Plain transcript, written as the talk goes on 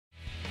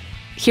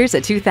Here's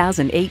a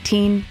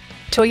 2018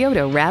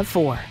 Toyota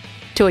RAV4.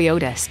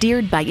 Toyota,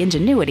 steered by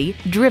ingenuity,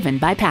 driven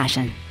by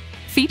passion.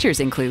 Features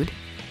include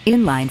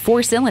inline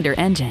 4-cylinder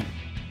engine,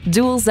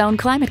 dual zone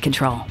climate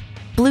control,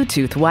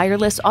 Bluetooth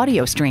wireless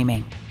audio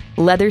streaming,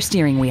 leather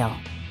steering wheel,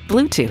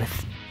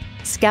 Bluetooth,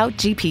 Scout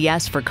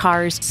GPS for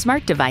cars'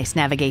 smart device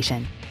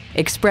navigation,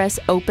 express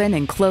open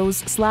and close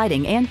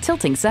sliding and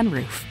tilting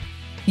sunroof,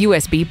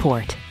 USB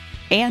port,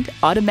 and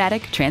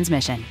automatic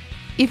transmission.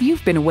 If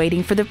you've been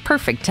waiting for the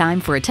perfect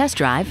time for a test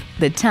drive,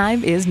 the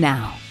time is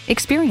now.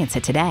 Experience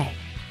it today.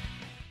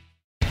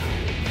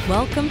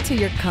 Welcome to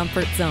your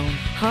comfort zone.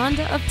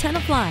 Honda of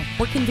Tenafly.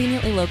 We're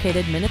conveniently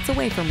located minutes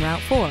away from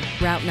Route 4,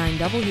 Route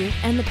 9W,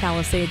 and the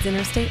Palisades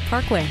Interstate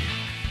Parkway.